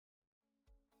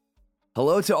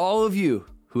Hello to all of you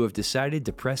who have decided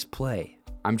to press play.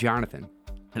 I'm Jonathan.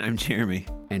 And I'm Jeremy.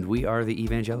 And we are the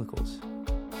Evangelicals.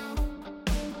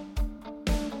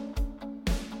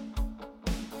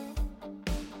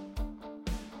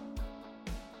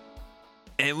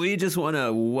 And we just want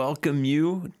to welcome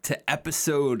you to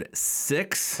episode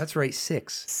 6. That's right,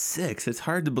 6. 6. It's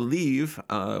hard to believe.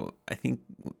 I think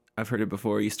I've heard it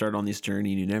before. You start on this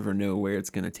journey and you never know where it's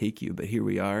going to take you. But here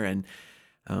we are. And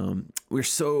we're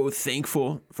so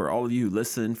thankful for all of you who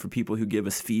listen, for people who give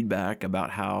us feedback about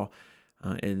how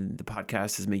and the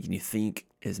podcast is making you think,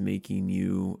 is making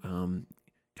you kind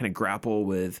of grapple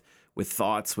with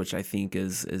thoughts, which I think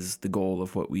is the goal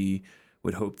of what we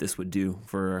would hope this would do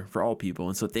for all people.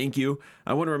 And so thank you.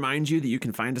 I want to remind you that you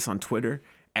can find us on Twitter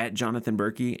at Jonathan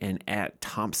Berkey and at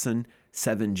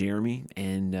Thompson7Jeremy.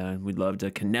 And we'd love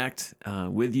to connect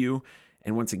with you.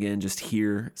 And once again, just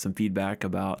hear some feedback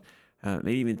about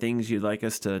maybe even things you'd like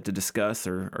us to discuss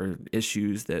or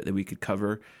issues that we could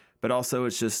cover. But also,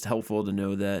 it's just helpful to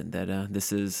know that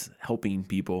this is helping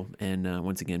people and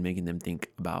once again, making them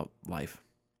think about life.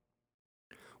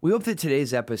 We hope that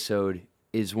today's episode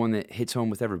is one that hits home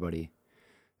with everybody.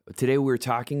 Today, we're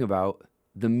talking about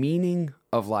the meaning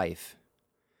of life.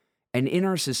 And in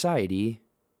our society,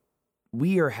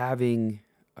 we are having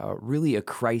really a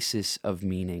crisis of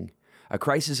meaning. A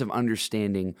crisis of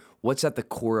understanding what's at the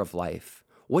core of life.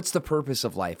 What's the purpose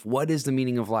of life? What is the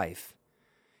meaning of life?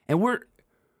 And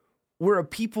we're a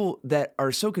people that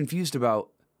are so confused about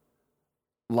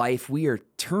life, we are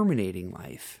terminating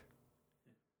life.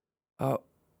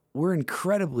 We're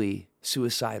incredibly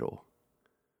suicidal.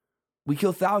 We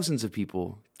kill thousands of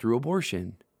people through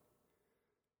abortion,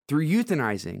 through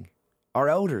euthanizing our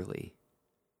elderly.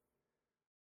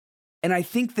 And I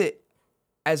think that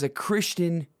as a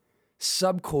Christian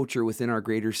subculture within our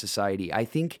greater society, I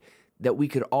think that we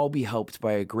could all be helped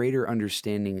by a greater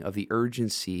understanding of the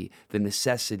urgency, the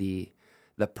necessity,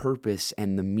 the purpose,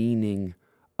 and the meaning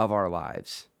of our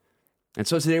lives. And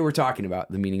so today we're talking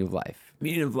about the meaning of life.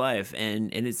 Meaning of life.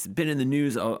 And it's been in the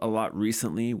news a lot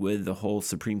recently with the whole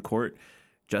Supreme Court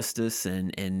justice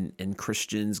and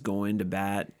Christians going to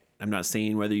bat. I'm not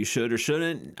saying whether you should or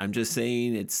shouldn't. I'm just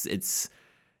saying it's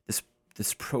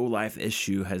this pro-life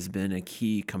issue has been a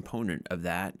key component of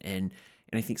that. And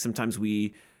I think sometimes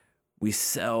we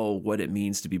sell what it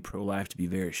means to be pro-life to be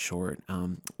very short.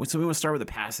 So we want to start with a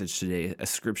passage today, a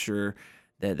scripture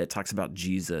that talks about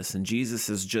Jesus. And Jesus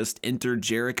has just entered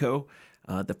Jericho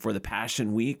for the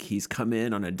Passion Week. He's come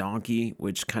in on a donkey,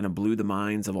 which kind of blew the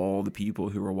minds of all the people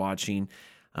who were watching.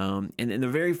 And the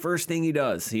very first thing he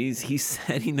does, he's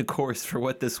setting the course for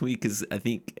what this week is, I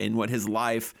think, and what his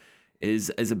life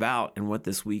is about and what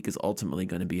this week is ultimately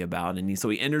going to be about. And so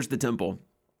he enters the temple.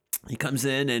 He comes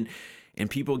in and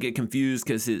people get confused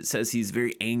because it says he's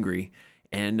very angry.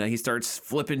 And he starts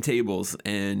flipping tables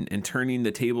and turning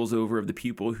the tables over of the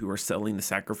people who are selling the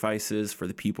sacrifices for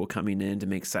the people coming in to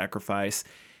make sacrifice.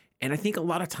 And I think a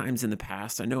lot of times in the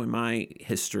past, I know in my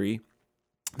history,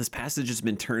 this passage has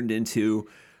been turned into,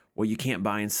 well, you can't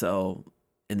buy and sell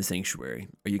in the sanctuary,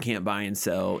 or you can't buy and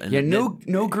sell. And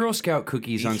no Girl Scout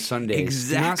cookies on Sundays.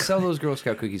 Exactly. Do not sell those Girl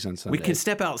Scout cookies on Sundays. We can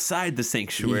step outside the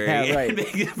sanctuary and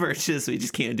make a purchase. We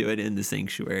just can't do it in the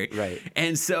sanctuary. Right.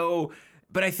 And so,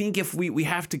 but I think if we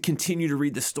have to continue to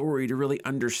read the story to really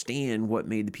understand what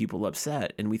made the people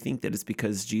upset. And we think that it's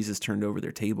because Jesus turned over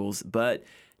their tables. But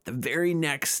the very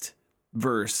next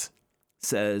verse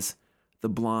says, the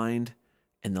blind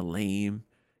and the lame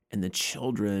and the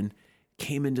children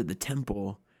came into the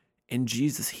temple and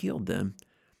Jesus healed them.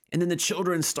 And then the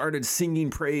children started singing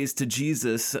praise to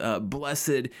Jesus.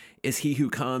 Blessed is he who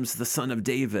comes, the Son of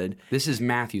David. This is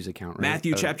Matthew's account, right?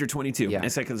 Matthew chapter 22. Yeah.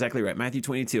 That's exactly right. Matthew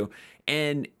 22.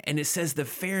 And it says the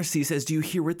Pharisee says, do you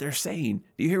hear what they're saying?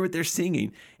 Do you hear what they're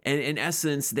singing? And in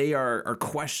essence, they are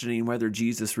questioning whether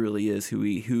Jesus really is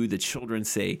who the children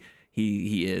say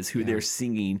he is, who they're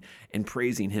singing and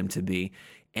praising him to be.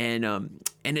 And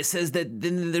it says that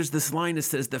then there's this line that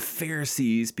says the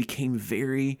Pharisees became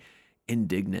very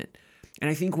indignant. And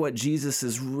I think what Jesus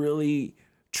is really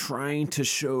trying to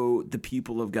show the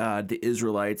people of God, the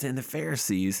Israelites and the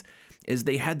Pharisees, is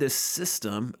they had this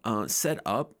system set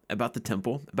up about the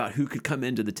temple, about who could come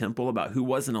into the temple, about who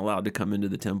wasn't allowed to come into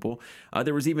the temple.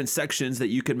 There was even sections that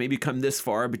you could maybe come this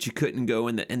far, but you couldn't go.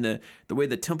 And the way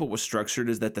the temple was structured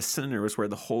is that the center was where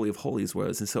the Holy of Holies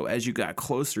was. And so as you got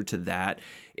closer to that,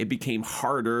 it became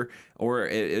harder or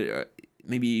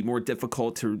maybe more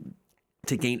difficult to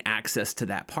to gain access to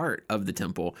that part of the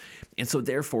temple. And so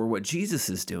therefore what Jesus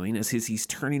is doing is he's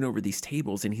turning over these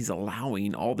tables and he's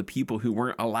allowing all the people who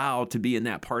weren't allowed to be in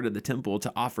that part of the temple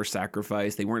to offer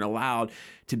sacrifice. They weren't allowed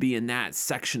to be in that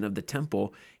section of the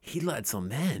temple. He lets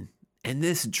them in. And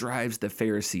this drives the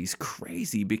Pharisees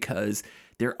crazy because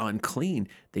they're unclean.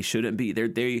 They shouldn't be.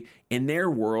 They in their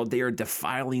world, they are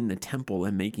defiling the temple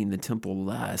and making the temple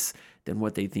less than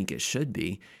what they think it should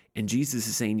be. And Jesus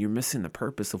is saying, you're missing the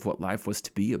purpose of what life was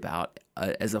to be about.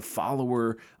 As a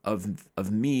follower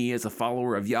of me, as a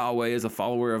follower of Yahweh, as a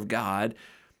follower of God,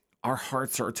 our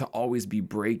hearts are to always be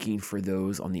breaking for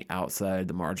those on the outside,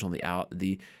 the marginal,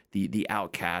 the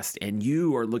outcast. And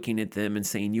you are looking at them and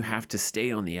saying, you have to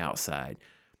stay on the outside.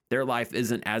 Their life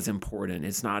isn't as important.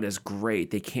 It's not as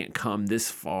great. They can't come this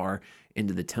far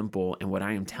into the temple. And what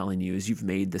I am telling you is you've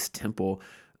made this temple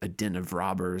a den of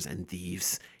robbers and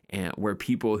thieves, and where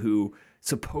people who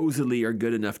supposedly are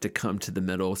good enough to come to the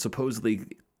middle, supposedly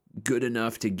good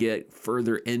enough to get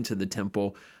further into the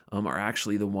temple, are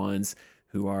actually the ones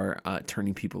who are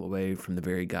turning people away from the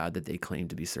very God that they claim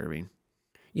to be serving.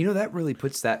 You know, that really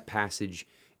puts that passage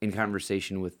in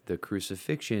conversation with the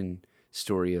crucifixion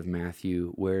story of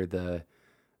Matthew, where the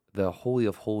Holy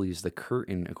of Holies, the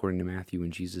curtain, according to Matthew,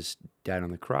 when Jesus died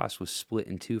on the cross, was split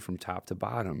in two from top to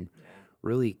bottom,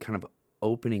 really kind of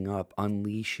opening up,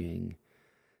 unleashing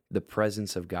the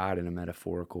presence of God in a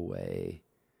metaphorical way,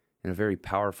 in a very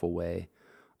powerful way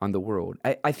on the world.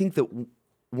 I think that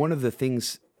one of the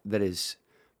things that is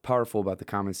powerful about the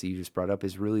comments that you just brought up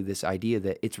is really this idea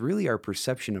that it's really our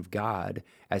perception of God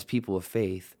as people of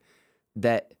faith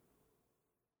that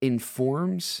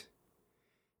informs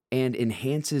and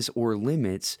enhances or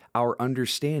limits our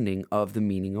understanding of the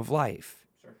meaning of life.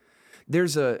 Sure.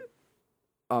 There's a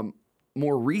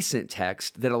more recent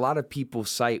text that a lot of people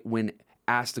cite when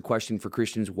asked the question for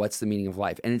Christians, what's the meaning of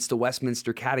life? And it's the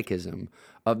Westminster Catechism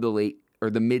of the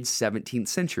mid 17th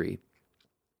century.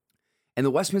 And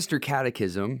the Westminster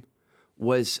Catechism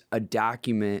was a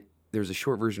document, there's a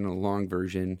short version and a long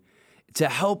version, to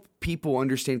help people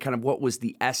understand kind of what was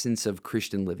the essence of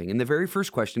Christian living. And the very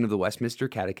first question of the Westminster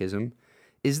Catechism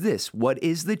is this: what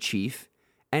is the chief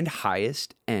and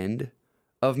highest end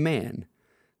of man?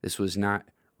 This was not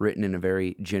written in a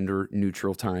very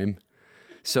gender-neutral time.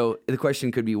 So the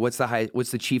question could be, what's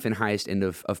the chief and highest end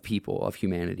of people, of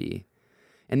humanity?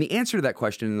 And the answer to that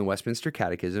question in the Westminster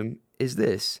Catechism is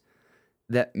this: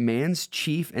 that man's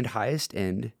chief and highest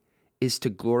end is to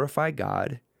glorify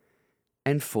God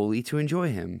and fully to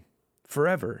enjoy him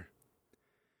forever.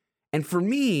 And for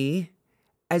me,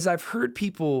 as I've heard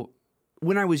people,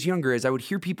 when I was younger, as I would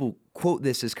hear people quote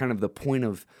this as kind of the point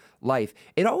of life,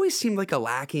 it always seemed like a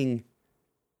lacking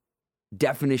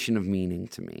definition of meaning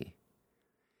to me.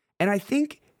 And I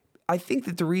think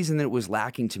that the reason that it was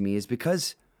lacking to me is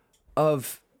because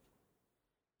of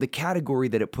the category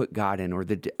that it put God in, or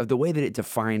the way that it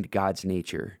defined God's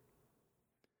nature.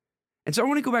 And so I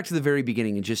want to go back to the very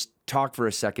beginning and just talk for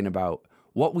a second about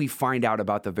what we find out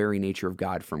about the very nature of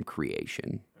God from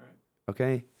creation.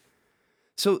 Okay?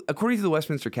 So according to the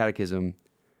Westminster Catechism,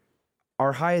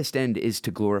 our highest end is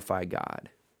to glorify God,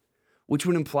 which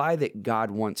would imply that God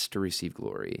wants to receive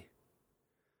glory.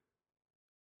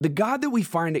 The God that we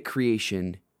find at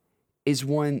creation is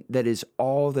one that is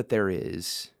all that there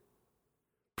is,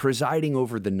 presiding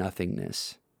over the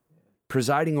nothingness,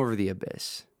 presiding over the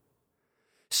abyss.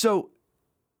 So,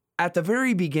 at the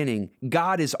very beginning,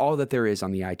 God is all that there is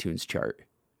on the iTunes chart.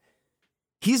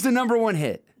 He's the number one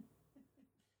hit.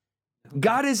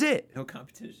 God is it. No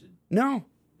competition. No.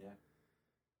 Yeah.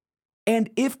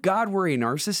 And if God were a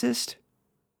narcissist,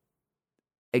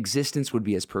 existence would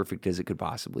be as perfect as it could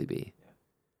possibly be. Yeah.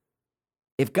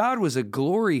 If God was a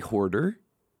glory hoarder,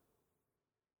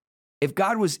 if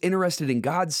God was interested in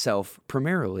God's self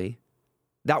primarily,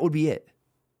 that would be it.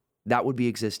 That would be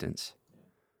existence.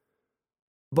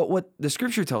 But what the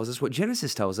scripture tells us, what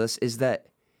Genesis tells us, is that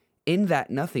into that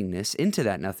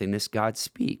nothingness, God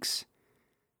speaks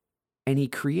and he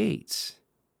creates.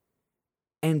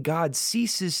 And God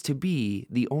ceases to be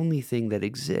the only thing that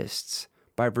exists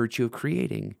by virtue of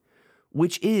creating,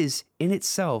 which is in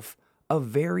itself a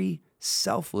very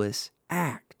selfless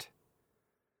act.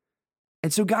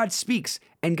 And so God speaks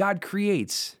and God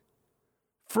creates.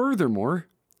 Furthermore,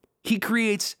 he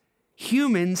creates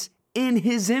humans in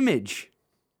his image.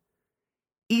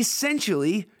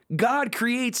 Essentially, God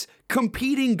creates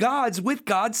competing gods with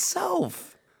God's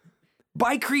self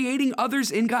by creating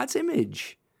others in God's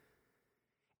image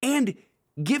and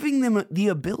giving them the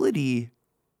ability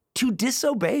to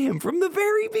disobey him from the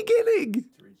very beginning.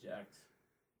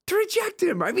 To reject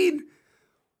him. I mean,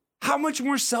 how much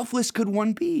more selfless could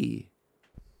one be?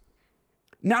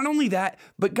 Not only that,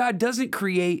 but God doesn't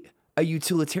create a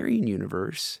utilitarian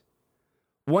universe,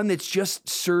 one that just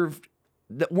serves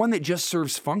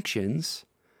functions,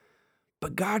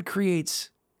 but God creates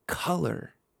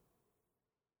color.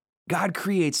 God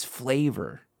creates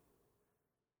flavor.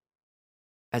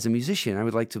 As a musician, I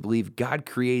would like to believe God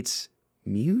creates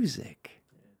music.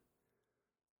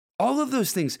 All of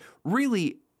those things,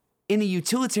 really, in a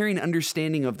utilitarian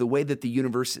understanding of the way that the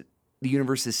universe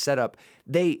is set up,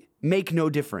 they make no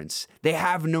difference. They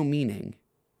have no meaning.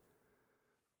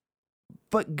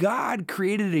 But God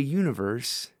created a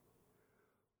universe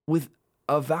with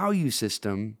a value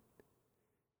system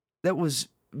that was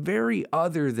very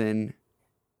other than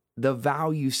the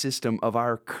value system of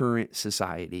our current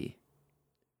society.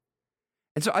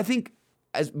 And so I think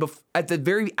at the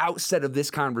very outset of this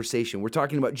conversation, we're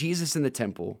talking about Jesus in the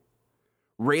temple,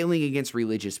 railing against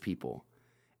religious people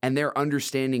and their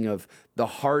understanding of the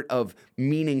heart of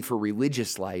meaning for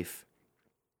religious life.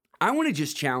 I want to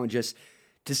just challenge us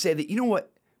to say that, you know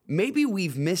what, maybe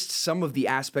we've missed some of the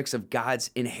aspects of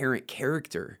God's inherent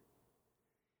character.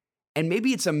 And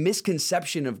maybe it's a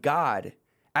misconception of God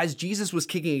as Jesus was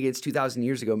kicking against 2,000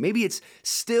 years ago. Maybe it's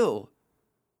still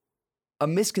a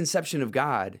misconception of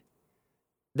God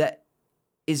that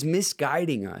is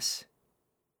misguiding us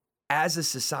as a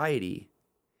society,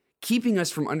 keeping us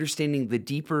from understanding the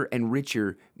deeper and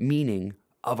richer meaning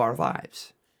of our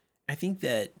lives. I think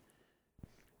that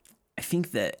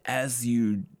as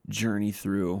you journey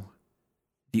through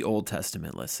the Old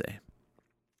Testament, let's say,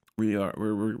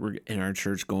 we're in our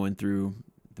church going through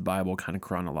the Bible kind of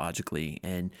chronologically,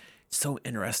 and it's so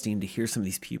interesting to hear some of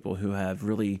these people who have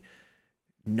really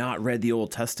not read the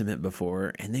Old Testament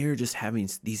before, and they're just having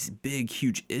these big,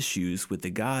 huge issues with the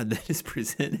God that is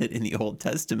presented in the Old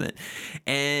Testament.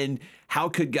 And how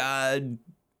could God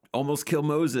almost kill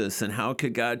Moses? And how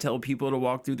could God tell people to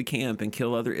walk through the camp and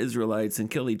kill other Israelites and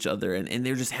kill each other? And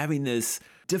they're just having this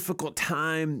difficult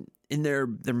time in their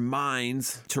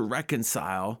minds to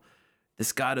reconcile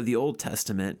this God of the Old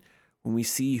Testament when we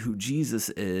see who Jesus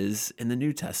is in the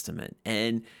New Testament.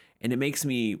 And it makes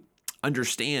me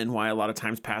understand why a lot of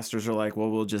times pastors are like,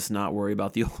 well, we'll just not worry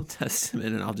about the Old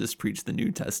Testament and I'll just preach the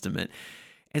New Testament.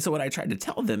 And so what I tried to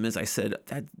tell them is I said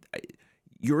that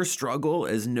your struggle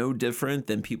is no different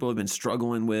than people have been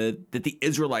struggling with, that the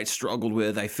Israelites struggled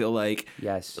with, I feel like,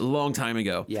 yes, a long time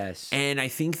ago. Yes. And I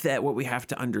think that what we have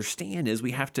to understand is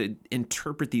we have to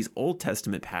interpret these Old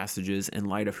Testament passages in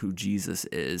light of who Jesus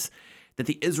is. That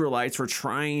the Israelites were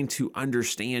trying to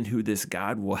understand who this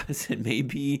God was, and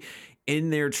maybe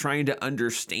in there trying to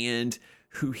understand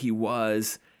who he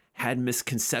was, had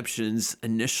misconceptions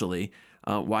initially,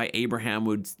 why Abraham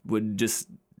would just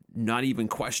not even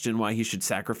question why he should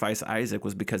sacrifice Isaac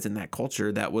was because in that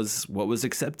culture, that was what was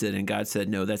accepted. And God said,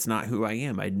 no, that's not who I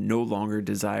am. I no longer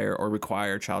desire or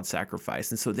require child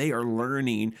sacrifice. And so they are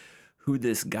learning who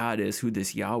this God is, who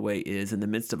this Yahweh is in the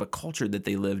midst of a culture that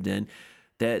they lived in,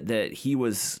 that he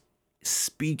was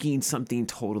speaking something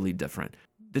totally different.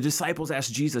 The disciples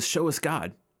asked Jesus, show us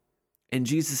God. And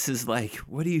Jesus is like,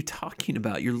 what are you talking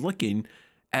about? You're looking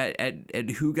at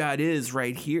who God is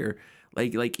right here.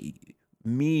 Like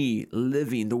me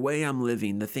living, the way I'm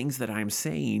living, the things that I'm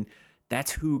saying,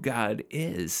 that's who God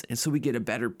is. And so we get a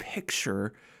better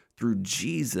picture through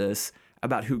Jesus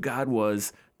about who God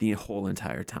was the whole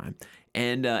entire time.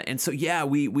 And so, yeah,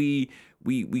 we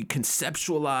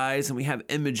conceptualize and we have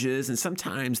images, and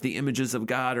sometimes the images of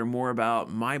God are more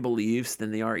about my beliefs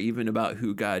than they are even about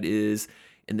who God is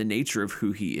and the nature of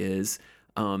who he is.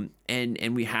 And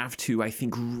we have to, I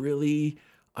think, really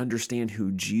understand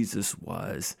who Jesus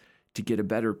was to get a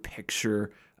better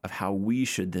picture of how we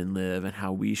should then live and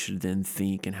how we should then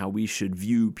think and how we should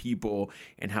view people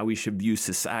and how we should view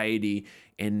society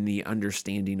and the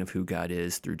understanding of who God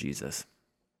is through Jesus.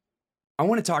 I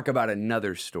want to talk about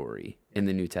another story in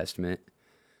the New Testament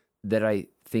that I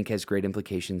think has great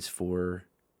implications for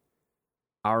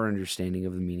our understanding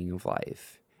of the meaning of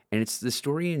life. And it's the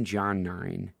story in John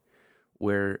 9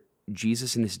 where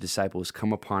Jesus and his disciples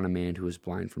come upon a man who was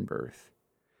blind from birth.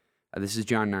 This is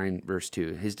John 9, verse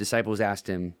 2. His disciples asked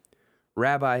him,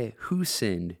 Rabbi, who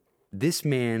sinned, this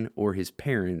man or his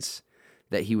parents,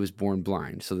 that he was born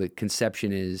blind? So the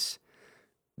conception is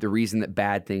the reason that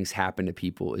bad things happen to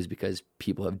people is because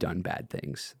people have done bad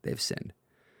things. They've sinned.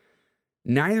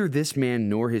 Neither this man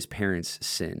nor his parents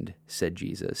sinned, said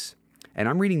Jesus. And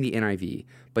I'm reading the NIV,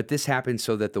 but this happened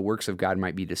so that the works of God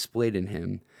might be displayed in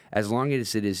him. As long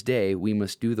as it is day, we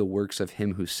must do the works of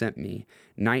him who sent me.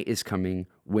 Night is coming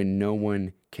when no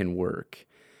one can work.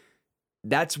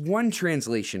 That's one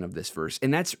translation of this verse,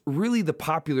 and that's really the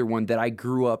popular one that I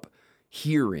grew up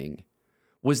hearing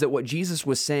was that what Jesus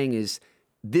was saying is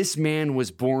this man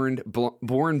was born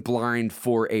blind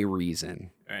for a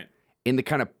reason. Right. In the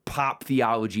kind of pop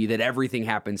theology that everything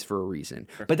happens for a reason.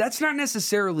 Sure. But that's not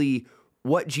necessarily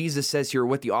what Jesus says here, or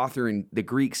what the author in the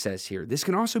Greek says here. This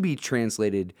can also be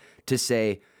translated to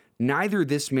say, neither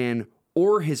this man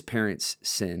or his parents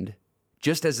sinned,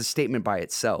 just as a statement by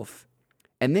itself.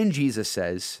 And then Jesus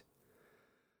says,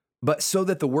 but so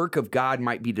that the work of God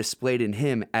might be displayed in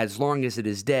him, as long as it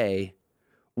is day,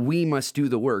 we must do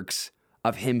the works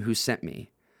of him who sent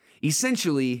me.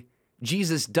 Essentially,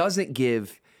 Jesus doesn't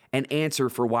give an answer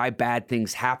for why bad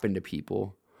things happen to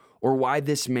people or why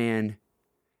this man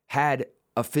had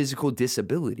a physical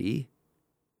disability,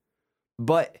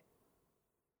 but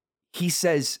he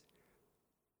says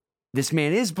this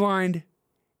man is blind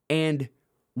and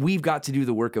we've got to do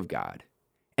the work of God.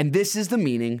 And this is the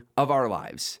meaning of our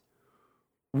lives.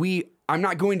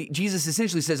 Jesus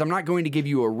essentially says, I'm not going to give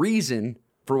you a reason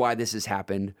for why this has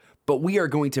happened, but we are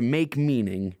going to make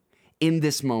meaning in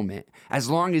this moment. As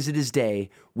long as it is day,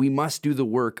 we must do the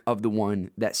work of the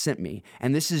one that sent me.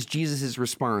 And this is Jesus'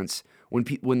 response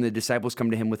when the disciples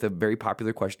come to him with a very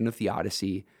popular question of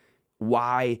theodicy.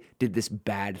 Why did this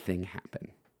bad thing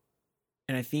happen?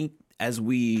 And I think as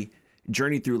we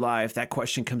journey through life, that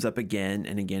question comes up again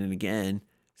and again and again,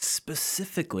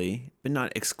 specifically, but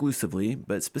not exclusively,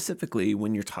 but specifically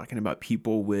when you're talking about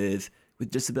people with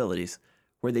disabilities,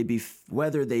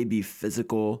 whether they be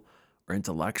physical or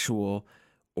intellectual,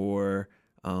 or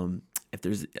if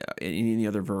there's any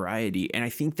other variety. And I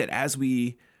think that as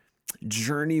we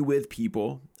journey with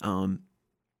people,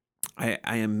 I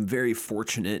am very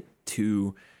fortunate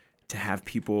to have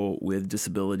people with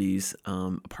disabilities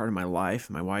a part of my life.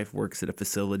 My wife works at a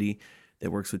facility that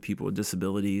works with people with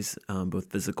disabilities, both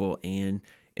physical and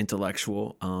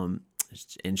intellectual.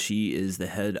 And she is the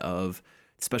head of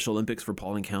Special Olympics for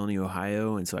Paulding County,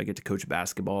 Ohio. And so I get to coach a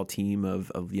basketball team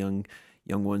of young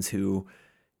ones who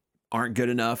aren't good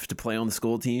enough to play on the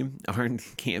school team,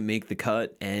 can't make the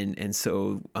cut. And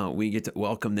so we get to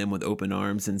welcome them with open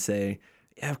arms and say,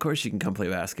 yeah, of course you can come play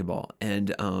basketball.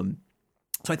 And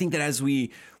so I think that as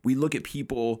we look at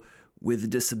people with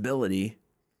disability,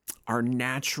 our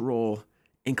natural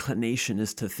inclination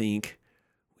is to think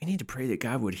we need to pray that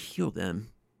God would heal them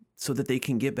so that they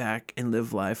can get back and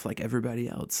live life like everybody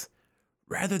else,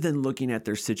 rather than looking at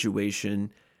their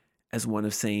situation as one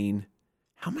of saying,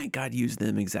 how might God use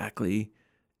them exactly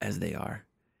as they are?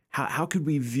 How could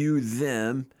we view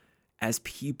them as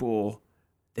people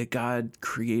that God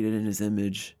created in his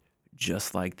image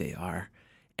just like they are?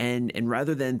 And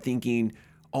rather than thinking,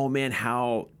 oh man,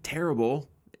 how terrible,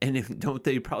 and don't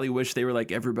they probably wish they were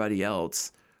like everybody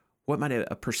else, what might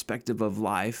a perspective of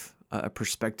life, a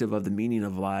perspective of the meaning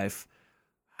of life,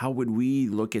 how would we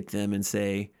look at them and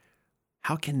say,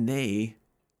 how can they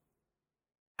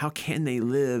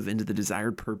live into the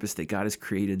desired purpose that God has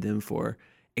created them for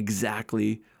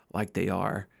exactly like they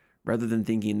are, rather than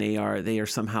thinking they are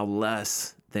somehow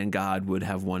less than God would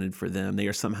have wanted for them. They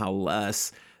are somehow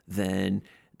less than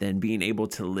being able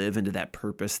to live into that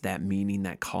purpose, that meaning,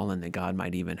 that calling that God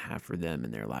might even have for them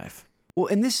in their life. Well,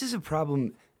 and this is a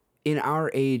problem in our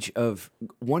age of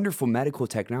wonderful medical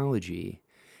technology,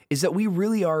 is that we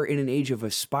really are in an age of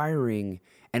aspiring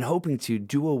and hoping to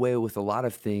do away with a lot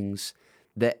of things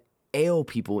that ail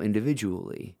people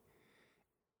individually.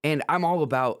 And I'm all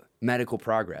about medical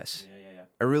progress. Yeah.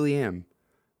 I really am.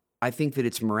 I think that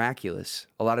it's miraculous,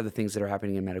 a lot of the things that are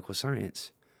happening in medical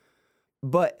science.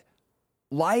 But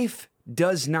life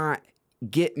does not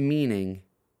get meaning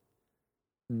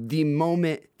the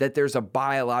moment that there's a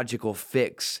biological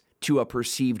fix to a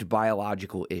perceived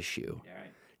biological issue. Yeah,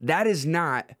 right. That is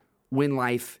not when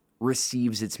life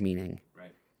receives its meaning.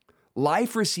 Right.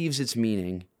 Life receives its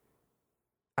meaning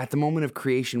at the moment of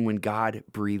creation when God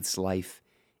breathes life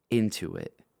into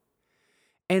it.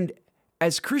 And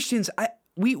as Christians,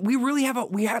 we really have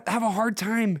a hard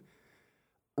time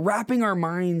wrapping our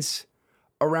minds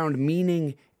around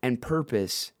meaning and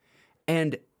purpose.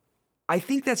 And I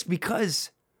think that's because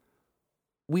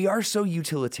we are so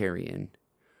utilitarian.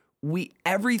 We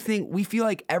feel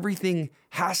like everything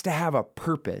has to have a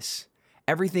purpose.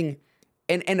 Everything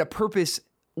and a purpose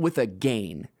with a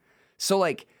gain. So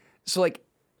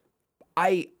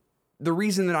the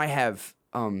reason that I have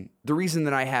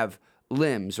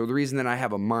limbs, or the reason that I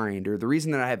have a mind, or the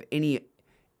reason that I have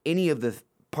any of the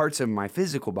parts of my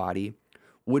physical body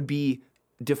would be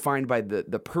defined by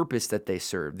the purpose that they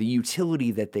serve, the utility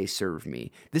that they serve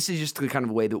me. This is just the kind of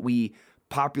way that we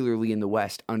popularly in the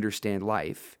West understand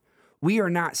life. We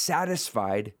are not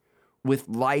satisfied with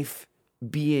life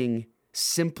being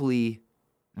simply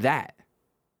that,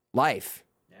 life.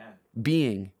 Yeah.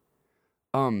 being,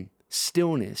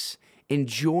 stillness,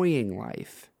 enjoying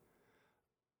life.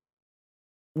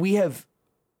 We've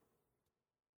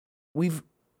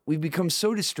become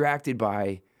so distracted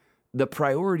by the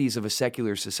priorities of a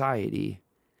secular society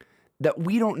that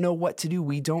we don't know what to do.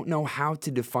 We don't know how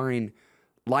to define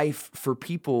life for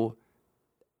people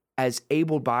as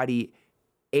able-bodied,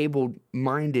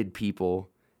 able-minded people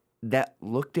that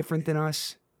look different than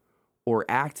us or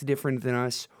act different than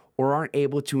us or aren't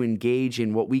able to engage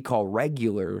in what we call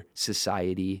regular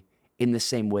society in the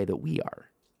same way that we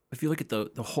are. If you look at the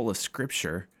whole of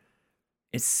Scripture,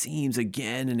 it seems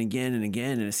again and again and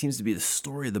again, and it seems to be the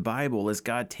story of the Bible, as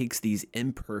God takes these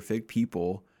imperfect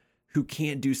people who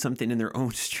can't do something in their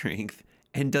own strength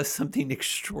and does something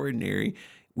extraordinary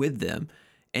with them.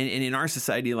 And in our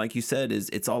society, like you said,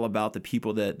 it's all about the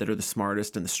people that are the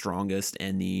smartest and the strongest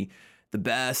and the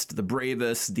best, the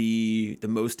bravest, the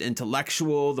most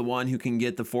intellectual, the one who can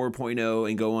get the 4.0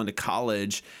 and go on to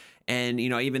college. And,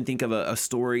 I even think of a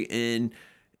story in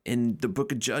the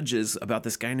book of Judges about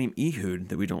this guy named Ehud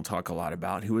that we don't talk a lot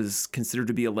about, who was considered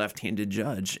to be a left-handed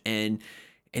judge. And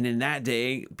in that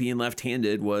day, being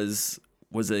left-handed was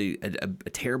a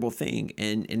terrible thing.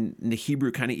 And the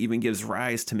Hebrew kind of even gives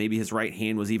rise to maybe his right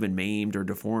hand was even maimed or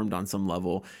deformed on some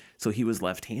level. So he was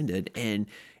left-handed.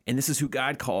 And this is who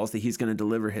God calls that he's going to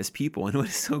deliver his people. And what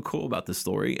is so cool about the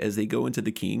story is they go into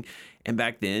the king. And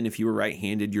back then, if you were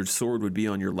right-handed, your sword would be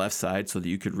on your left side so that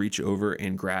you could reach over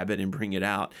and grab it and bring it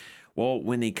out. Well,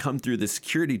 when they come through the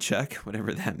security check,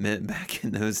 whatever that meant back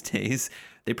in those days,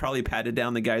 they probably patted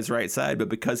down the guy's right side, but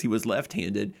because he was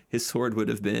left-handed, his sword would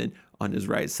have been on his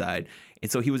right side.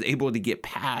 And so he was able to get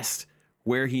past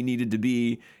where he needed to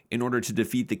be in order to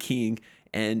defeat the king.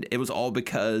 And it was all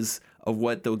because of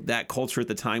what that culture at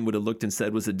the time would have looked and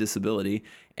said was a disability.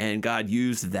 And God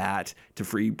used that to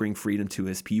bring freedom to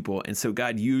his people. And so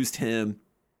God used him,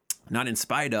 not in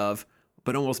spite of,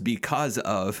 but almost because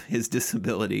of his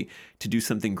disability, to do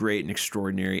something great and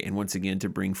extraordinary, and once again to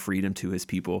bring freedom to his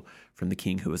people from the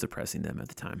king who was oppressing them at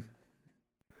the time.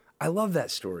 I love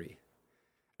that story.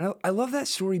 I love that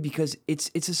story because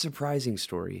it's a surprising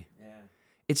story. Yeah.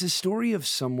 It's a story of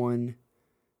someone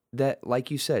that,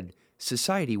 like you said,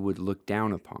 society would look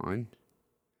down upon,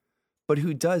 but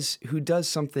who does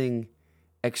something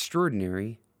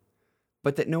extraordinary,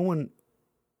 but that no one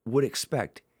would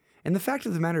expect. And the fact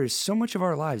of the matter is, so much of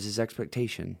our lives is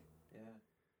expectation. Yeah.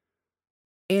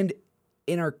 And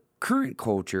in our current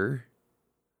culture,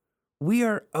 we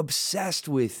are obsessed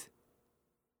with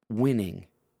winning.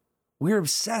 We're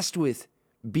obsessed with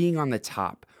being on the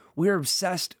top. We're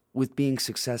obsessed with being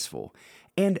successful.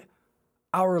 And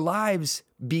our lives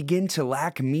begin to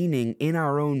lack meaning in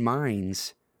our own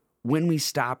minds when we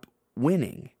stop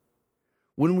winning,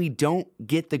 when we don't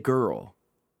get the girl,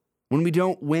 when we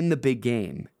don't win the big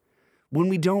game, when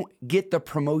we don't get the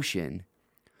promotion.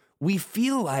 We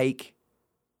feel like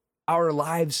our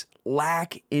lives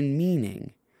lack in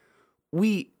meaning.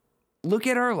 We look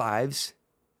at our lives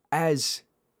as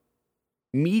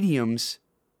mediums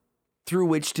through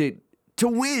which to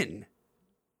win.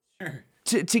 Sure.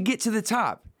 To get to the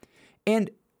top. And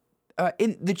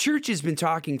the church has been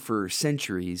talking for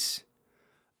centuries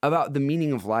about the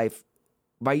meaning of life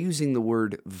by using the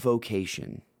word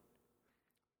vocation.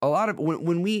 A lot of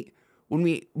when we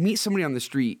meet somebody on the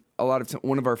street,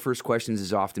 one of our first questions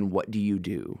is often, what do you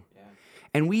do? Yeah.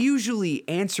 And we usually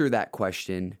answer that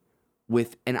question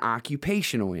with an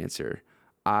occupational answer.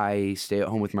 I stay at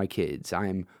home with my kids.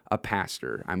 I'm a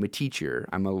pastor. I'm a teacher.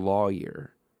 I'm a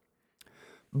lawyer.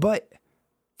 But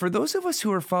for those of us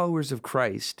who are followers of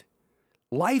Christ,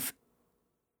 life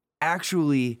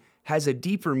actually has a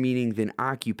deeper meaning than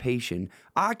occupation.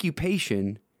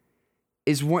 Occupation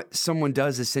is what someone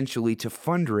does essentially to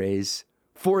fundraise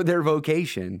for their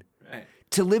vocation, right,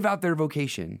 to live out their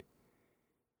vocation.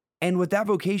 And what that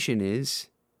vocation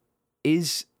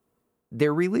is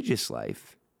their religious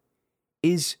life,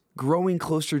 is growing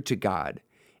closer to God,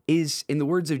 is, in the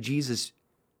words of Jesus,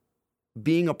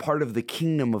 being a part of the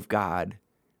kingdom of God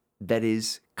that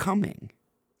is coming.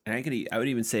 And I would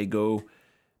even say, go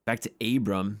back to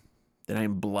Abram, that I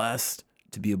am blessed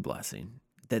to be a blessing,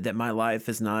 that my life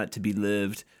is not to be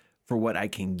lived for what I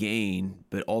can gain,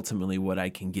 but ultimately what I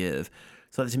can give.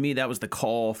 So to me, that was the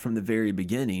call from the very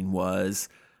beginning, was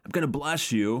I'm going to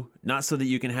bless you, not so that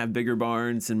you can have bigger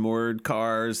barns and more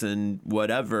cars and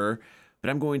whatever, but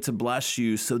I'm going to bless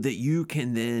you so that you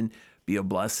can then be a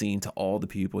blessing to all the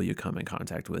people you come in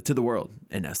contact with, to the world,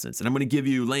 in essence. And I'm going to give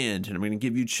you land, and I'm going to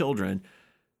give you children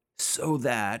so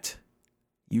that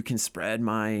you can spread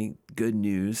my good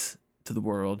news to the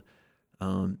world.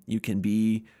 You can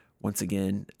be once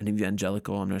again, an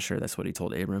evangelical. I'm not sure that's what he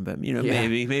told Abram, but Yeah.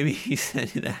 maybe he said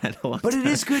that a long But time. it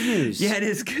is good news. Yeah, it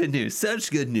is good news.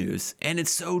 Such good news. And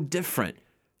it's so different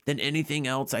than anything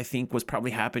else I think was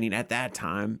probably happening at that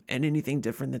time and anything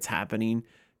different that's happening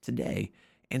today.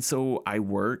 And so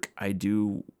we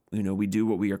do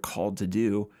what we are called to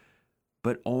do,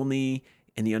 but only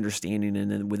in the understanding and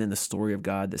then within the story of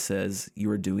God that says you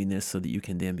are doing this so that you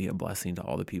can then be a blessing to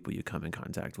all the people you come in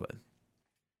contact with.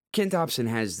 Ken Thompson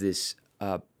has this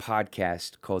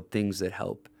podcast called Things That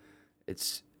Help.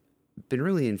 It's been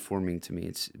really informing to me.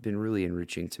 It's been really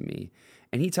enriching to me.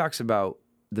 And he talks about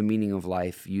the meaning of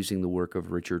life using the work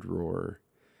of Richard Rohr.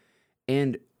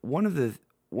 And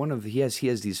he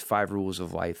has these 5 rules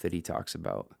of life that he talks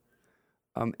about.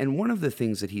 And one of the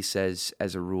things that he says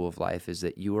as a rule of life is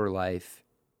that your life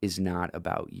is not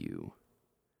about you.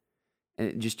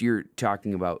 And just you're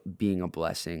talking about being a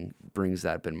blessing brings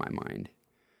that up in my mind.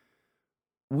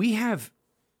 We have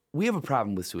a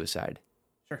problem with suicide.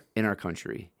 Sure. In our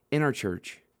country, in our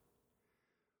church.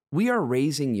 We are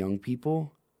raising young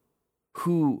people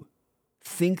who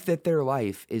think that their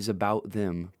life is about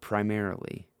them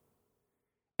primarily.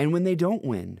 And when they don't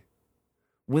win,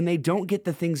 when they don't get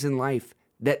the things in life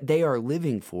that they are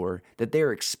living for, that they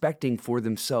are expecting for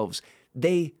themselves,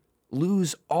 they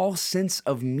lose all sense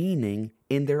of meaning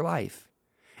in their life.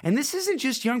 And this isn't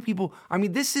just young people. I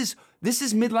mean, this is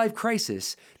midlife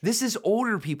crisis. This is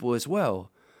older people as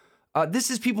well.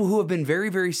 This is people who have been very,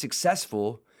 very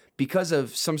successful because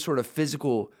of some sort of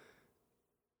physical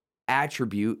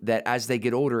attribute that as they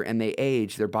get older and they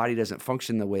age, their body doesn't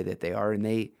function the way that they are and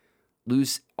they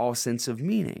lose all sense of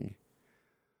meaning.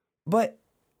 But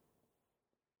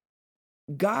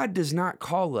God does not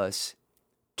call us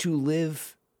to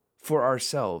live for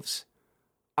ourselves.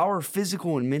 Our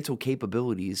physical and mental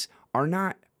capabilities are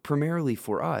not primarily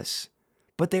for us,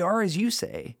 but they are, as you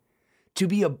say,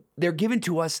 they're given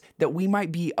to us that we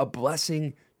might be a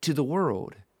blessing to the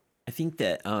world. I think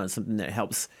that something that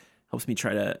helps me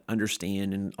try to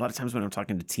understand, and a lot of times when I'm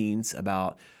talking to teens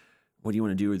about what do you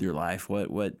want to do with your life, what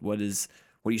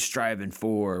are you striving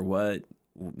for,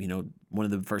 one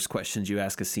of the first questions you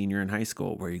ask a senior in high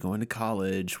school, where are you going to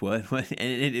college, what,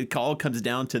 and it all comes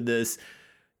down to this.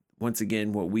 Once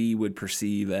again, what we would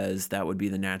perceive as that would be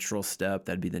the natural step,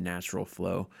 that'd be the natural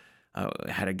flow. I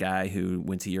had a guy who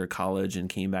went to a year of college and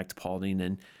came back to Paulding,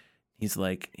 and he's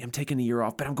like, I'm taking a year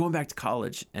off, but I'm going back to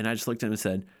college. And I just looked at him and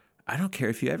said, I don't care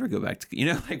if you ever go back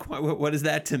to, like, what is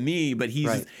that to me? But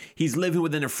he's living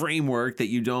within a framework that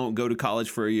you don't go to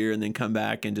college for a year and then come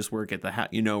back and just work at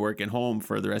work at home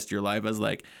for the rest of your life. I was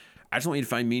like, I just want you to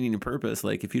find meaning and purpose.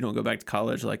 Like, if you don't go back to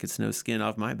college, like, it's no skin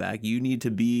off my back. You need to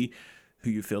be who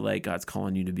you feel like God's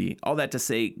calling you to be. All that to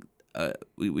say,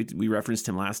 we referenced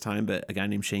him last time, but a guy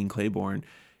named Shane Claiborne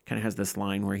kind of has this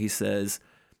line where he says,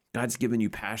 God's given you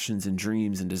passions and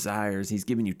dreams and desires. He's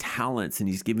given you talents and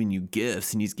he's given you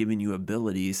gifts and he's given you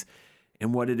abilities.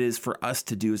 And what it is for us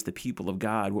to do as the people of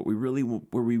God, where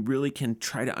we really can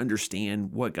try to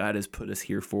understand what God has put us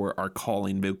here for, our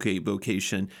calling,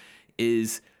 vocation,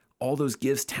 is all those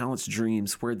gifts, talents,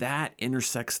 dreams, where that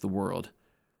intersects the world.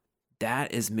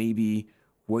 That is maybe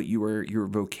what your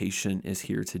vocation is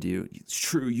here to do. It's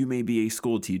true, you may be a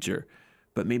school teacher,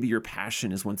 but maybe your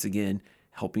passion is once again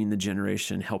helping the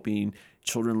generation, helping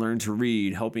children learn to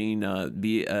read, helping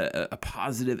be a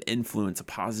positive influence, a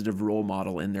positive role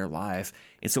model in their life.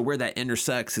 And so where that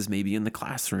intersects is maybe in the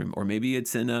classroom, or maybe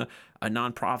it's in a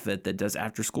nonprofit that does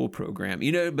after school program.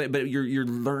 But you're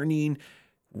learning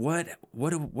what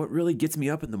really gets me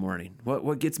up in the morning,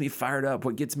 what gets me fired up,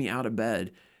 what gets me out of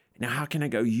bed. Now, how can I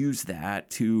go use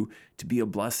that to be a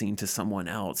blessing to someone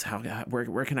else?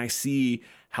 Where can I see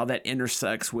how that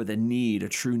intersects with a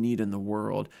true need in the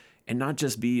world, and not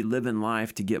just be living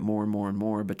life to get more and more and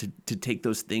more, but to take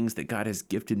those things that God has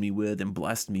gifted me with and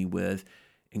blessed me with,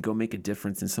 and go make a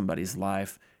difference in somebody's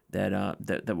life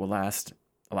that will last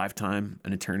a lifetime,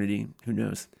 an eternity. Who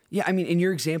knows? Yeah, I mean, in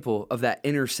your example of that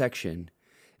intersection,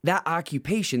 that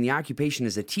occupation, the occupation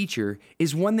as a teacher,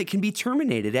 is one that can be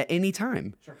terminated at any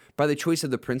time. Sure. By the choice of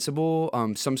the principal,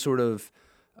 some sort of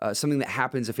something that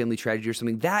happens, a family tragedy or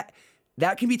something, that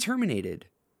can be terminated.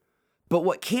 But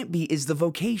what can't be is the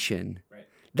vocation, right?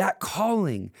 That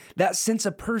calling, that sense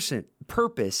of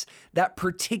purpose, that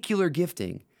particular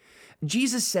gifting.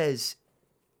 Jesus says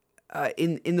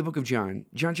in the book of John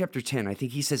chapter 10, I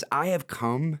think he says, I have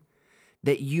come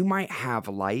that you might have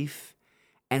life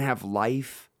and have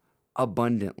life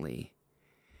abundantly.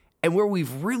 And where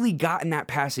we've really gotten that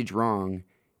passage wrong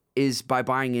is by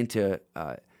buying into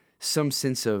some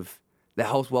sense of the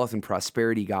health, wealth, and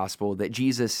prosperity gospel that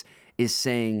Jesus is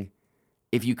saying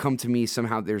if you come to me,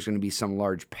 somehow there's going to be some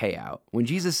large payout. When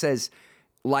Jesus says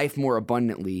life more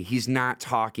abundantly, he's not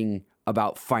talking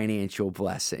about financial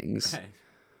blessings, Right.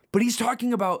 but he's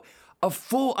talking about a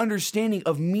full understanding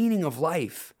of meaning of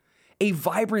life, a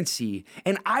vibrancy.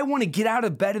 And I want to get out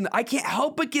of bed I can't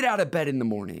help but get out of bed in the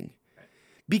morning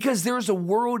because there's a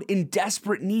world in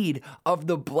desperate need of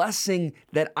the blessing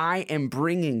that I am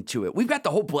bringing to it. We've got the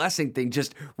whole blessing thing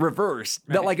just reversed.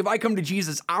 Right. That like if I come to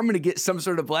Jesus, I'm going to get some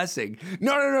sort of blessing.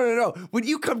 No. When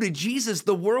you come to Jesus,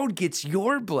 the world gets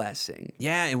your blessing.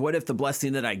 Yeah, and what if the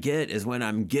blessing that I get is when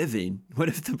I'm giving? What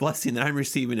if the blessing that I'm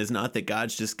receiving is not that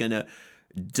God's just going to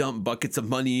dump buckets of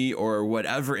money or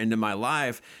whatever into my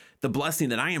life? The blessing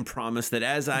that I am promised, that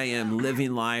as I am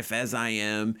living life, as I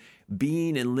am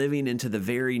being and living into the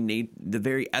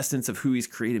very essence of who he's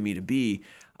created me to be,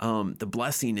 the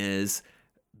blessing is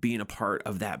being a part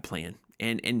of that plan.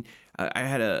 And I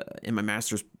had in my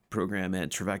master's program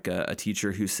at Trevecca, a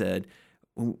teacher who said,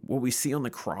 what we see on the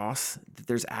cross, that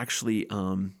there's actually,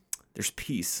 there's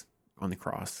peace on the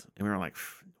cross. And we were like,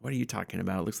 what are you talking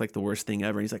about? It looks like the worst thing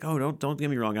ever. And he's like, oh, don't get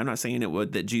me wrong. I'm not saying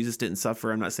that Jesus didn't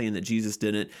suffer. I'm not saying that Jesus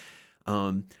didn't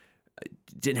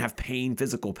have pain,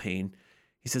 physical pain.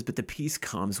 He says, but the peace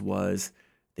was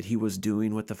that he was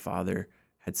doing what the Father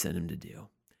had sent him to do.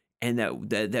 And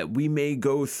that we may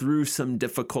go through some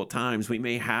difficult times. We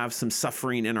may have some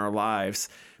suffering in our lives,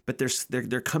 but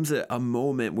there comes a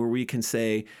moment where we can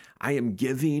say, I am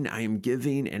giving,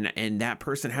 and that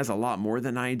person has a lot more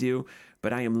than I do,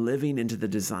 but I am living into the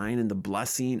design and the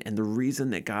blessing and the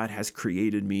reason that God has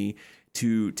created me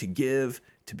to give,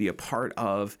 to be a part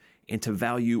of, and to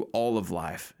value all of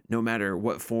life, no matter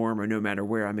what form or no matter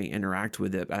where I may interact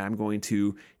with it. I'm going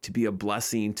to be a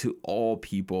blessing to all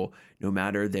people, no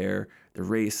matter their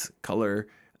race, color,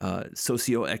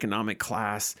 socioeconomic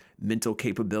class, mental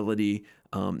capability,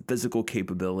 physical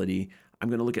capability. I'm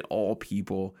going to look at all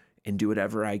people and do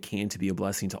whatever I can to be a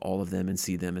blessing to all of them and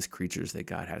see them as creatures that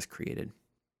God has created.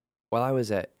 While I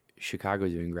was at Chicago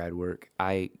doing grad work,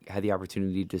 I had the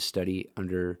opportunity to study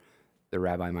under the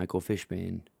Rabbi Michael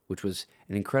Fishbane, which was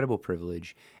an incredible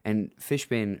privilege. And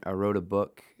Fishbane wrote a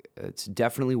book. It's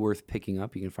definitely worth picking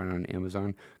up. You can find it on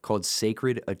Amazon, called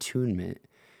Sacred Attunement.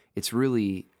 It's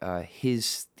really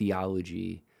his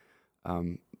theology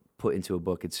put into a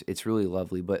book. It's really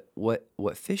lovely. But what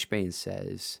Fishbane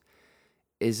says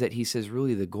is that he says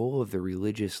really the goal of the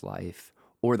religious life,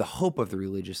 or the hope of the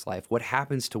religious life, what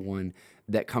happens to one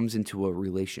that comes into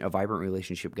a vibrant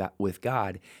relationship with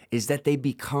God, is that they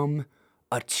become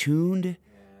attuned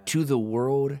to the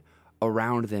world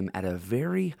around them at a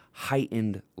very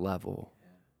heightened level,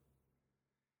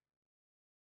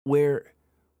 where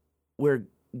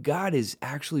God is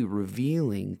actually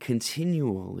revealing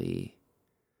continually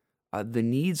the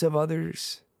needs of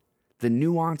others, the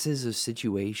nuances of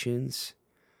situations.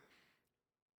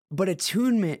 But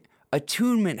attunement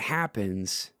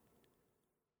happens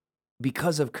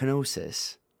because of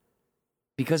kenosis,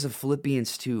 because of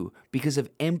Philippians 2, because of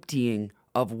emptying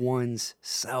of one's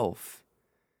self.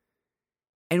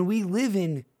 And we live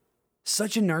in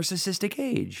such a narcissistic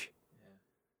age.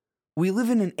 We live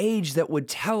in an age that would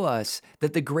tell us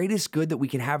that the greatest good that we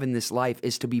can have in this life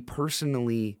is to be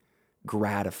personally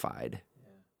gratified.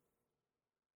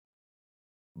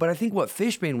 But I think what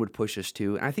Fishbane would push us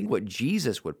to, and I think what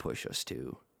Jesus would push us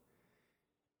to,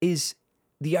 is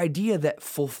the idea that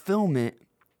fulfillment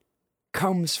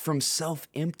comes from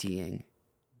self-emptying.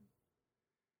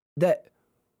 That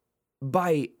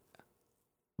by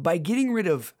getting rid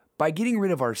of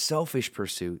our selfish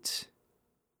pursuits,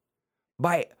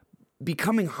 by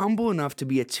becoming humble enough to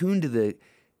be attuned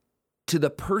to the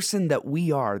person that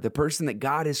we are, the person that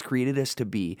God has created us to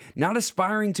be, not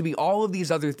aspiring to be all of these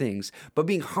other things, but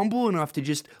being humble enough to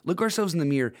just look ourselves in the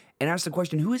mirror and ask the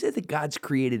question, who is it that God's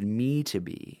created me to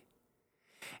be?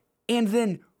 And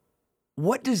then,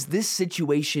 what does this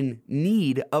situation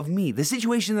need of me? The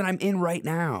situation that I'm in right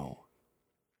now.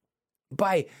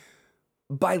 By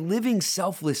living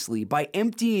selflessly, by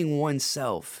emptying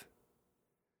oneself,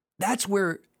 that's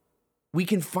where we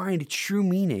can find true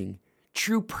meaning,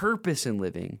 true purpose in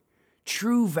living,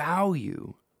 true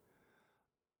value.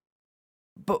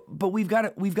 But we've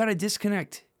got to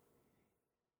disconnect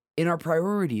in our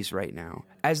priorities right now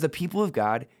as the people of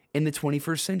God in the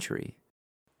 21st century.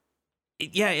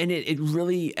 Yeah, and it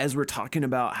really, as we're talking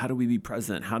about how do we be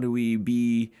present, how do we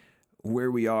be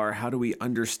where we are, how do we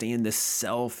understand this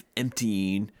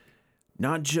self-emptying,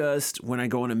 not just when I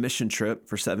go on a mission trip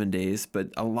for 7 days, but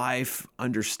a life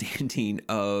understanding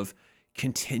of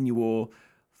continual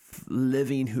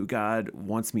living who God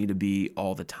wants me to be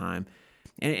all the time.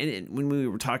 And when we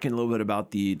were talking a little bit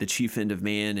about the chief end of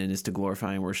man and is to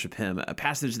glorify and worship him, a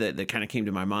passage that kind of came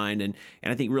to my mind and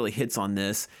I think really hits on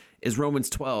this is Romans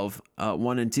 12,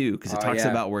 1 and 2, because it talks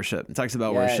about worship. It talks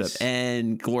about worship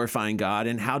and glorifying God.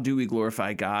 And how do we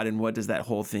glorify God? And what does that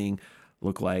whole thing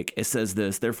look like? It says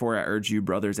this: therefore, I urge you,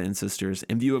 brothers and sisters,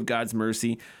 in view of God's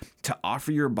mercy, to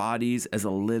offer your bodies as a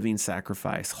living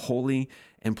sacrifice, holy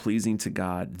and pleasing to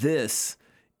God. This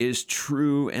is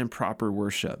true and proper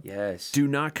worship. Yes. Do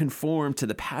not conform to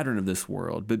the pattern of this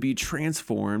world, but be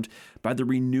transformed by the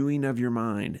renewing of your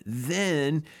mind.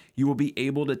 Then you will be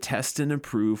able to test and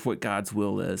approve what God's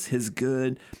will is, his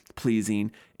good,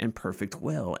 pleasing, and perfect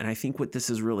will. And I think what this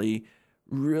is really,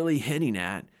 really hitting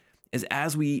at is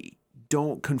as we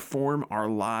don't conform our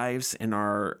lives and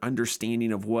our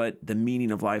understanding of what the meaning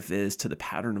of life is to the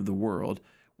pattern of the world,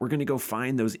 we're going to go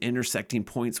find those intersecting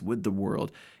points with the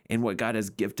world and what God has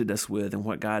gifted us with and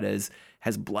what God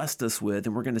has blessed us with.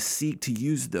 And we're going to seek to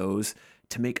use those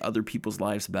to make other people's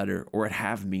lives better or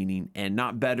have meaning, and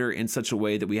not better in such a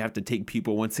way that we have to take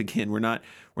people. Once again, we're not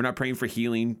praying for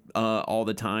healing all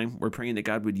the time. We're praying that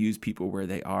God would use people where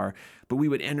they are, but we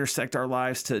would intersect our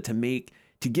lives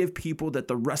to give people that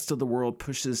the rest of the world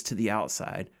pushes to the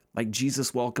outside. Like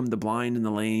Jesus welcomed the blind and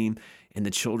the lame and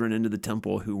the children into the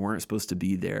temple who weren't supposed to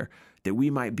be there, that we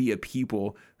might be a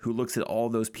people who looks at all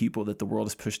those people that the world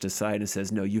has pushed aside and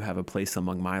says, no, you have a place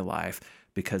among my life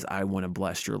because I want to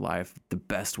bless your life the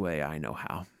best way I know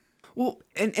how. Well,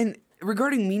 and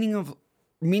regarding meaning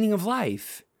of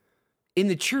life, in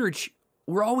the church,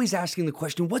 we're always asking the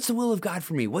question, what's the will of God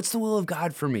for me? What's the will of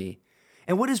God for me?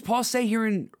 And what does Paul say here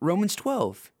in Romans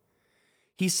 12?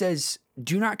 He says,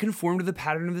 do not conform to the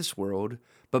pattern of this world,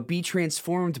 but be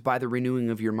transformed by the renewing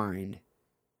of your mind.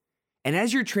 And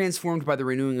as you're transformed by the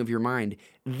renewing of your mind,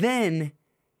 then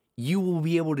you will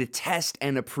be able to test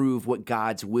and approve what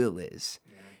God's will is,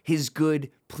 his good,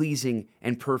 pleasing,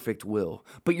 and perfect will.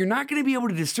 But you're not going to be able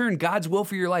to discern God's will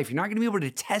for your life. You're not going to be able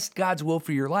to test God's will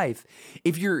for your life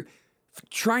if you're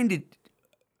trying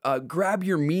to grab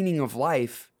your meaning of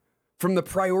life from the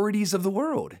priorities of the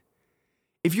world.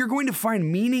 If you're going to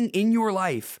find meaning in your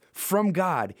life from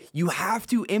God, you have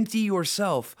to empty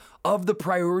yourself of the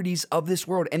priorities of this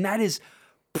world. And that is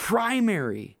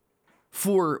primary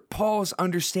for Paul's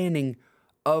understanding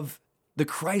of the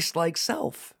Christ-like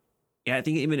self. Yeah, I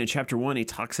think even in chapter 1, he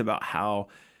talks about how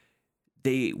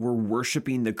they were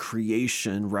worshiping the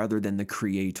creation rather than the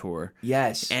creator.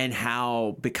 Yes. And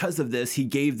how, because of this, he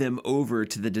gave them over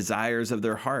to the desires of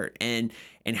their heart, and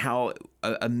how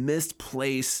a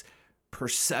misplaced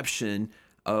perception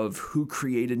of who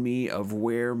created me, of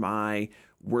where my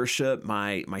worship,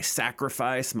 my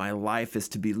sacrifice, my life is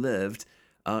to be lived,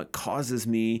 causes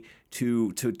me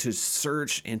to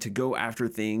search and to go after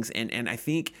things. And I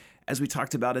think, as we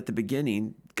talked about at the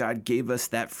beginning, God gave us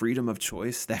that freedom of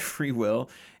choice, that free will.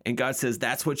 And God says,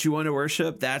 that's what you want to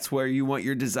worship. That's where you want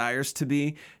your desires to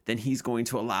be. Then he's going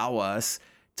to allow us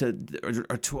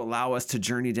to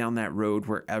journey down that road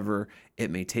wherever it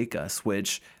may take us,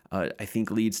 which I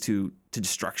think leads to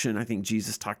destruction. I think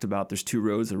Jesus talked about there's two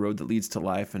roads, a road that leads to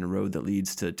life and a road that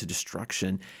leads to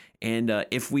destruction. And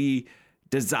if we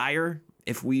desire,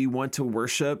 if we want to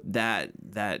worship that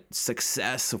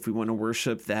success, if we want to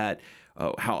worship that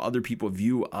how other people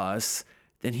view us,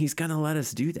 then he's going to let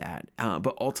us do that.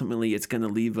 But ultimately, it's going to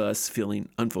leave us feeling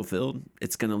unfulfilled.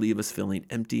 It's going to leave us feeling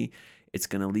empty. It's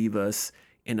going to leave us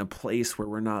in a place where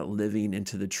we're not living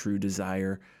into the true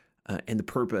desire and the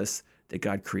purpose that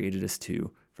God created us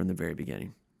to from the very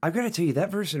beginning. I've got to tell you,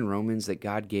 that verse in Romans that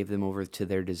God gave them over to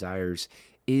their desires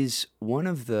is one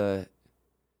of the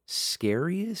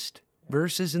scariest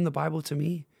verses in the Bible to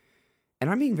me. And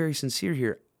I'm being very sincere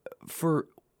here. For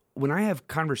when I have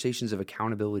conversations of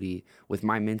accountability with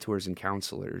my mentors and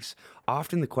counselors,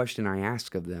 often the question I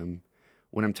ask of them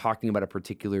when I'm talking about a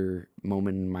particular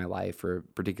moment in my life or a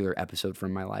particular episode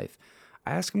from my life,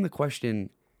 I ask them the question,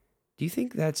 do you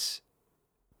think that's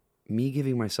me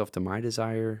giving myself to my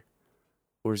desire,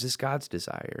 or is this God's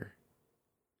desire?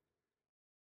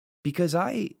 Because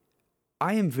I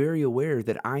am very aware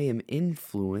that I am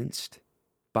influenced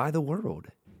by the world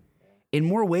in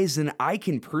more ways than I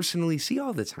can personally see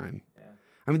all the time.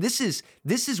 I mean, this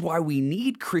is why we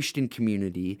need Christian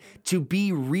community to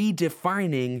be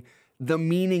redefining the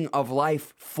meaning of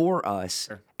life for us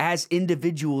as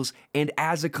individuals and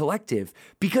as a collective,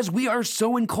 because we are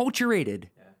so enculturated.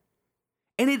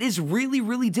 And it is really,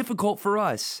 really difficult for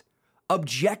us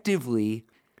objectively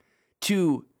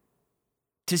to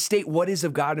state what is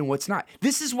of God and what's not.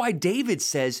 This is why David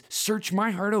says, search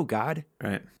my heart, O God.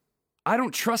 Right. I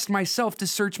don't trust myself to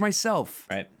search myself.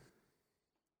 Right.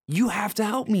 You have to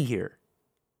help me here.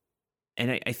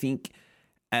 And I think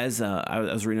as I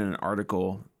was reading an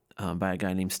article by a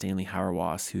guy named Stanley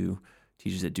Hauerwas who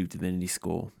teaches at Duke Divinity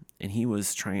School, and he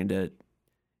was trying to,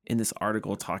 in this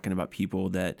article, talking about people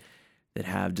that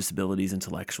have disabilities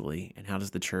intellectually, and how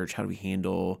does the church, how do we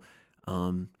handle,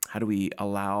 how do we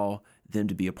allow them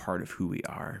to be a part of who we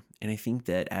are? And I think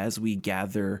that as we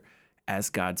gather as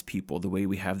God's people, the way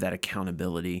we have that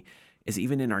accountability is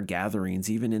even in our gatherings,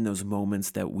 even in those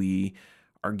moments that we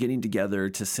are getting together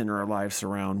to center our lives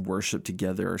around worship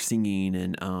together, or singing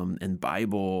and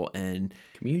Bible and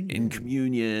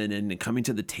communion and coming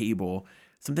to the table.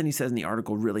 Something he says in the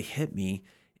article really hit me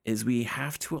is we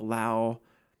have to allow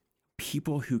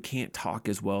people who can't talk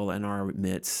as well in our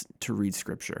midst to read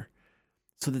scripture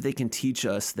so that they can teach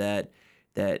us that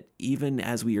even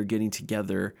as we are getting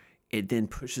together, it then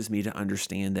pushes me to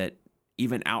understand that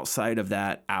even outside of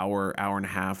that hour and a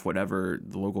half, whatever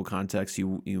the local context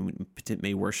you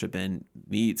may worship in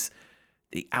meets,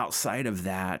 the outside of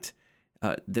that,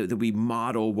 that we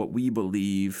model what we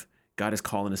believe God is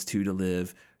calling us to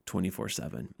live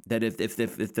 24/7. That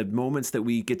if the moments that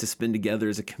we get to spend together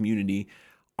as a community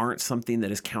aren't something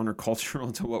that is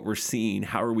countercultural to what we're seeing,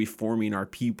 how are we forming our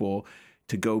people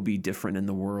to go be different in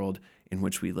the world in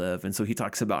which we live? And so he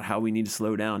talks about how we need to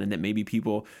slow down, and that maybe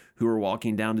people who are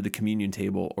walking down to the communion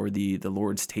table or the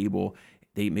Lord's table,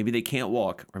 maybe they can't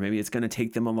walk, or maybe it's going to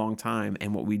take them a long time.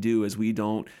 And what we do is we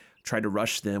don't try to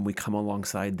rush them. We come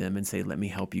alongside them and say, let me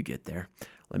help you get there.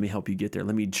 Let me help you get there.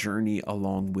 Let me journey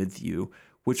along with you,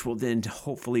 which will then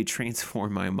hopefully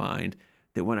transform my mind,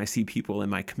 that when I see people in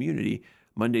my community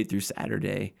Monday through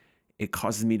Saturday, it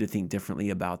causes me to think differently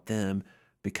about them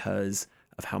because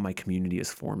of how my community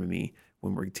is forming me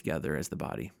when we're together as the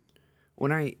body.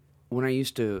 When I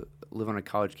used to live on a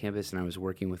college campus and I was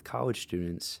working with college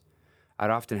students, I'd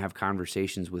often have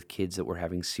conversations with kids that were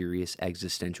having serious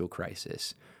existential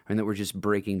crisis, and that were just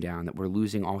breaking down, that were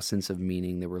losing all sense of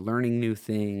meaning. They were learning new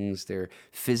things. They're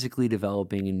physically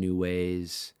developing in new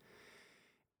ways.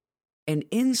 And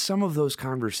in some of those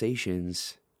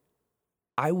conversations,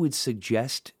 I would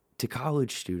suggest to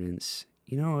college students,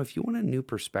 if you want a new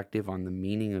perspective on the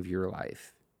meaning of your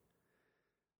life,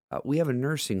 we have a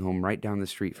nursing home right down the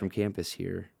street from campus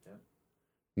here. Yeah.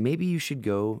 Maybe you should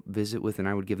go visit with, and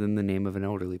I would give them the name of an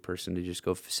elderly person to just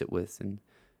go sit with, and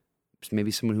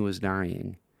maybe someone who was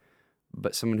dying,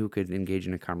 but someone who could engage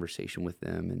in a conversation with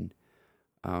them, and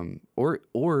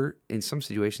or in some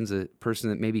situations, a person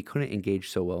that maybe couldn't engage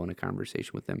so well in a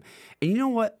conversation with them. And you know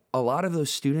what? A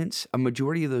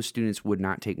majority of those students would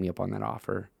not take me up on that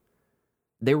offer.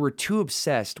 They were too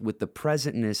obsessed with the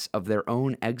presentness of their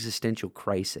own existential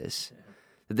crisis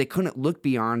that they couldn't look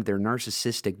beyond their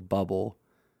narcissistic bubble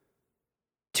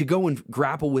to go and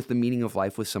grapple with the meaning of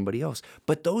life with somebody else.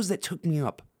 But those that took me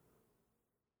up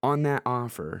on that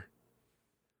offer,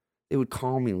 they would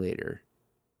call me later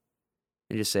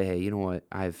and just say, hey, you know what?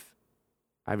 I've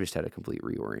just had a complete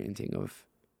reorienting of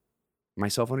my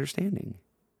self-understanding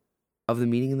of the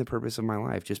meaning and the purpose of my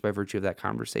life just by virtue of that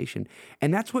conversation.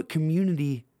 And that's what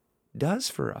community does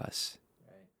for us.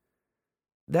 Right.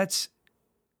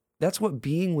 That's what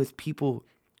being with people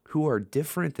who are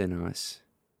different than us.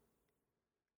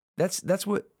 That's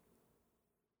what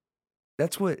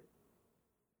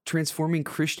transforming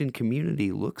Christian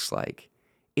community looks like.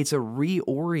 It's a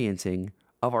reorienting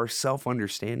of our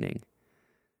self-understanding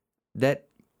that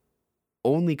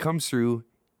only comes through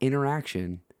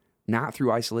interaction, not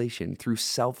through isolation, through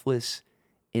selfless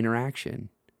interaction,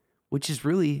 which is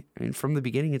really, from the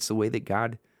beginning, it's the way that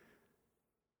God,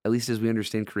 at least as we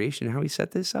understand creation, how he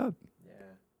set this up.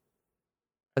 Yeah.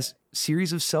 A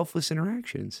series of selfless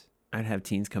interactions. I'd have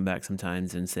teens come back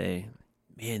sometimes and say,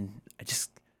 man, I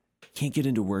just can't get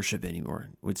into worship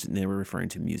anymore, which they were referring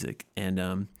to music. And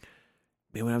man,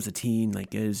 when I was a teen,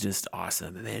 it was just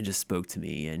awesome. And man, it just spoke to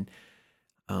me. And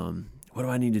what do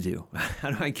I need to do?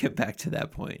 How do I get back to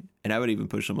that point? And I would even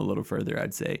push them a little further.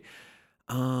 I'd say,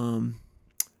 go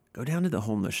down to the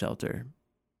homeless shelter,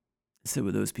 sit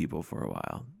with those people for a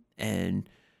while, and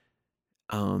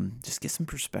just get some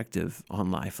perspective on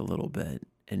life a little bit.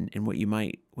 And what you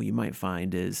might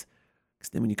find is, because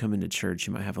then when you come into church,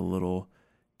 you might have a little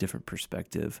different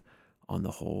perspective on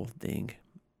the whole thing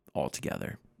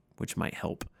altogether, which might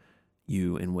help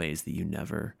you in ways that you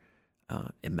never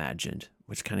imagined,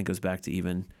 which kind of goes back to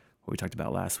even what we talked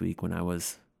about last week. When I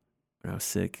was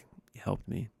sick, you helped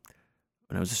me.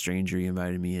 When I was a stranger, you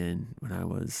invited me in. When I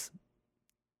was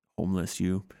homeless,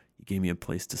 you gave me a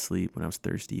place to sleep. When I was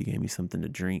thirsty, you gave me something to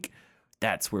drink.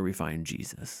 That's where we find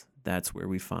Jesus. That's where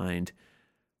we find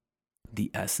the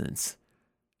essence.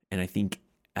 And I think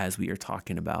as we are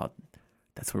talking about,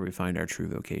 that's where we find our true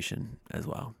vocation as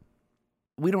well.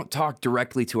 we don't talk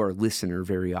directly to our listener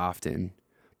very often,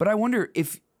 but I wonder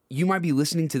if you might be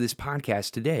listening to this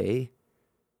podcast today,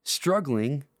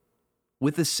 struggling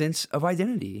with a sense of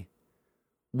identity,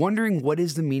 wondering what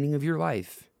is the meaning of your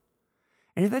life.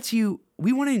 And if that's you,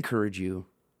 we want to encourage you.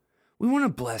 We want to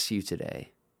bless you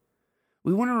today.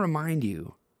 We want to remind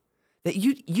you that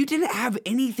you didn't have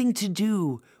anything to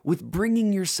do with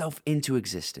bringing yourself into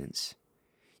existence.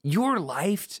 Your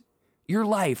life,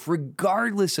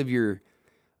 regardless of your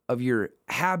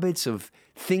habits, of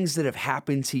things that have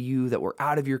happened to you that were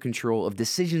out of your control, of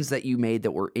decisions that you made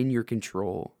that were in your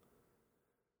control,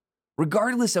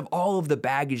 regardless of all of the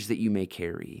baggage that you may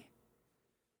carry,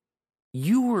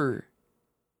 you were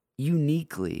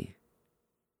uniquely,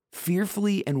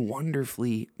 fearfully, and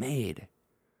wonderfully made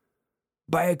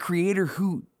by a creator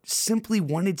who simply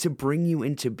wanted to bring you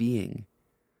into being,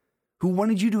 who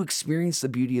wanted you to experience the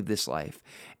beauty of this life.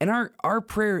 And our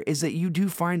prayer is that you do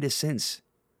find a sense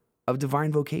of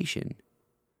divine vocation.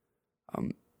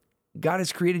 God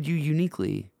has created you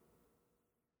uniquely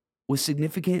with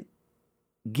significant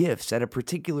gifts at a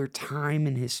particular time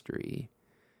in history.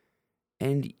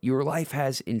 And your life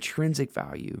has intrinsic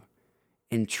value,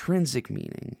 intrinsic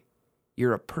meaning.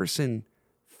 You're a person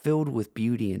filled with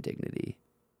beauty and dignity.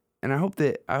 And I hope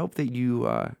that you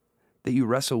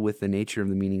wrestle with the nature of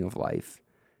the meaning of life,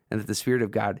 and that the Spirit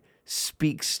of God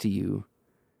speaks to you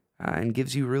and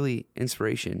gives you really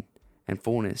inspiration and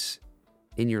fullness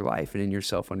in your life and in your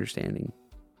self-understanding.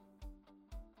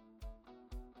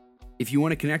 If you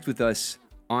want to connect with us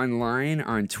online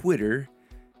on Twitter,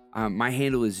 my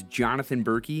handle is Jonathan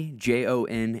Berkey,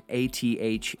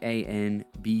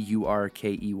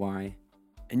 JONATHANBURKEY.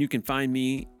 And you can find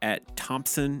me at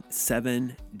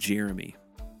Thompson7Jeremy.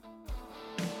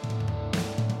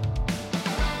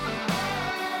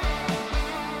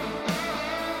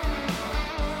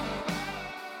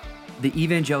 The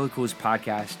Evangelicals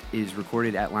podcast is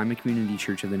recorded at Lima Community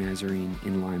Church of the Nazarene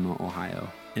in Lima, Ohio.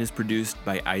 And is produced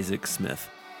by Isaac Smith.